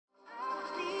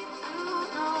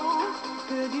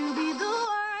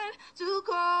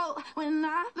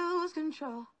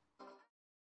natural.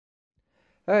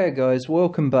 Hey guys,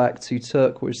 welcome back to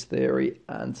Turquoise Theory,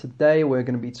 and today we're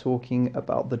going to be talking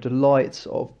about the delights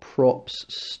of Propp's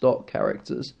stock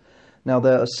characters. Now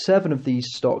there are 7 of these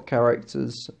stock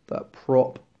characters that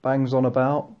Propp bangs on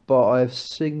about, but I've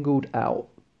singled out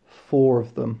 4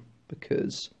 of them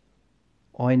because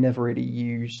I never really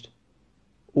used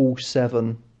all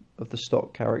 7 of the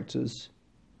stock characters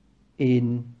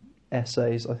in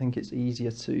essays. I think it's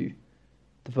easier to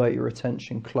devote your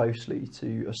attention closely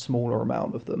to a smaller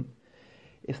amount of them,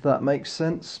 if that makes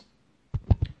sense.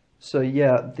 So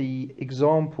yeah, the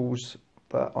examples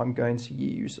that I'm going to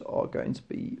use are going to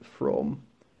be from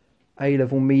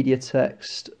A-level media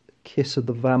text Kiss of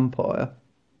the Vampire,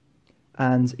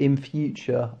 and in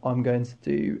future I'm going to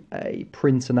do a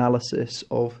print analysis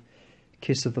of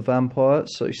Kiss of the Vampire,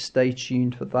 so stay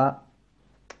tuned for that.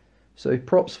 So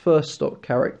Propp's first stock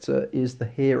character is the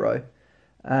hero,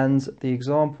 and the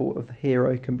example of the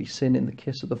hero can be seen in the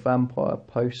Kiss of the Vampire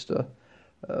poster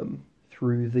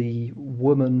through the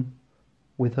woman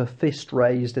with her fist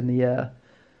raised in the air,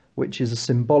 which is a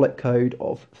symbolic code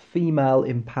of female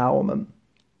empowerment,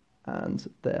 and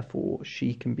therefore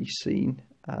she can be seen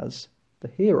as the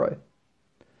hero.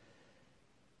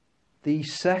 The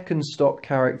second stock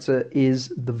character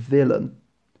is the villain,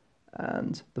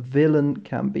 and the villain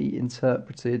can be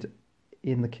interpreted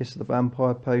in the Kiss of the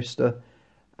Vampire poster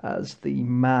as the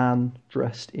man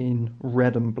dressed in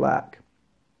red and black.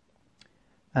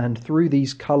 And through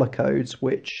these colour codes,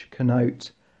 which connote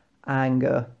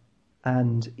anger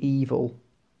and evil,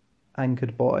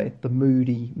 anchored by the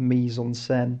moody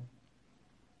mise-en-scène,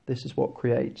 this is what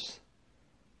creates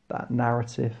that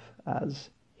narrative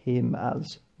as him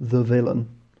as the villain,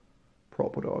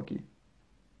 Propp would argue.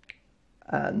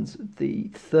 And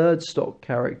the third stock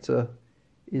character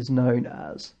is known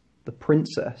as the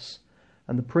princess,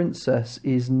 and the princess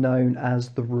is known as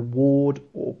the reward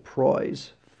or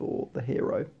prize for the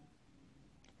hero.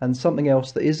 And something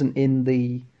else that isn't in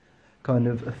the kind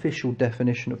of official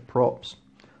definition of props,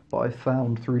 but I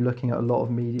found through looking at a lot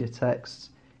of media texts,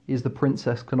 is the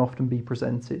princess can often be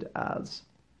presented as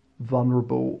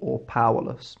vulnerable or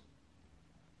powerless.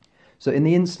 So in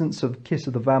the instance of Kiss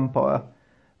of the Vampire,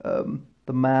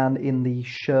 the man in the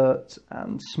shirt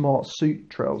and smart suit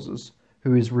trousers,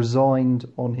 who is resigned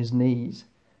on his knees,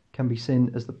 can be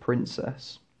seen as the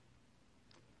princess.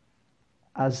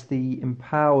 As the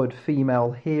empowered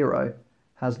female hero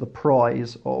has the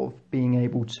prize of being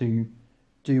able to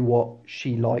do what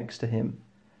she likes to him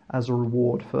as a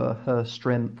reward for her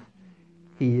strength,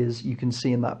 you can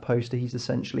see in that poster, he's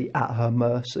essentially at her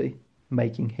mercy,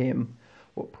 making him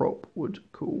what Propp would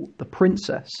call the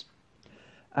princess.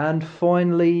 And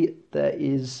finally, there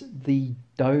is the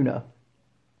donor.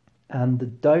 And the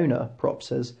donor, Propp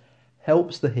says,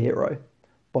 helps the hero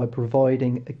by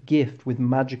providing a gift with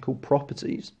magical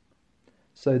properties.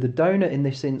 So the donor in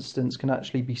this instance can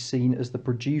actually be seen as the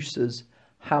producers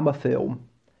Hammerfilm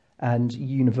and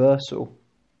Universal,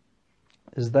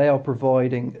 as they are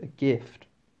providing a gift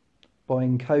by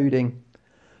encoding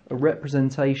a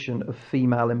representation of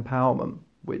female empowerment,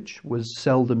 which was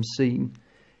seldom seen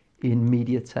in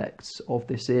media texts of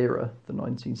this era, the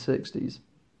 1960s,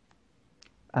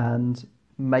 and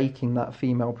making that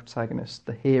female protagonist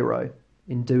the hero.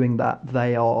 In doing that,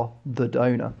 they are the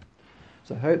donor.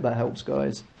 So I hope that helps,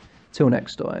 guys. Till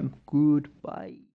next time, goodbye.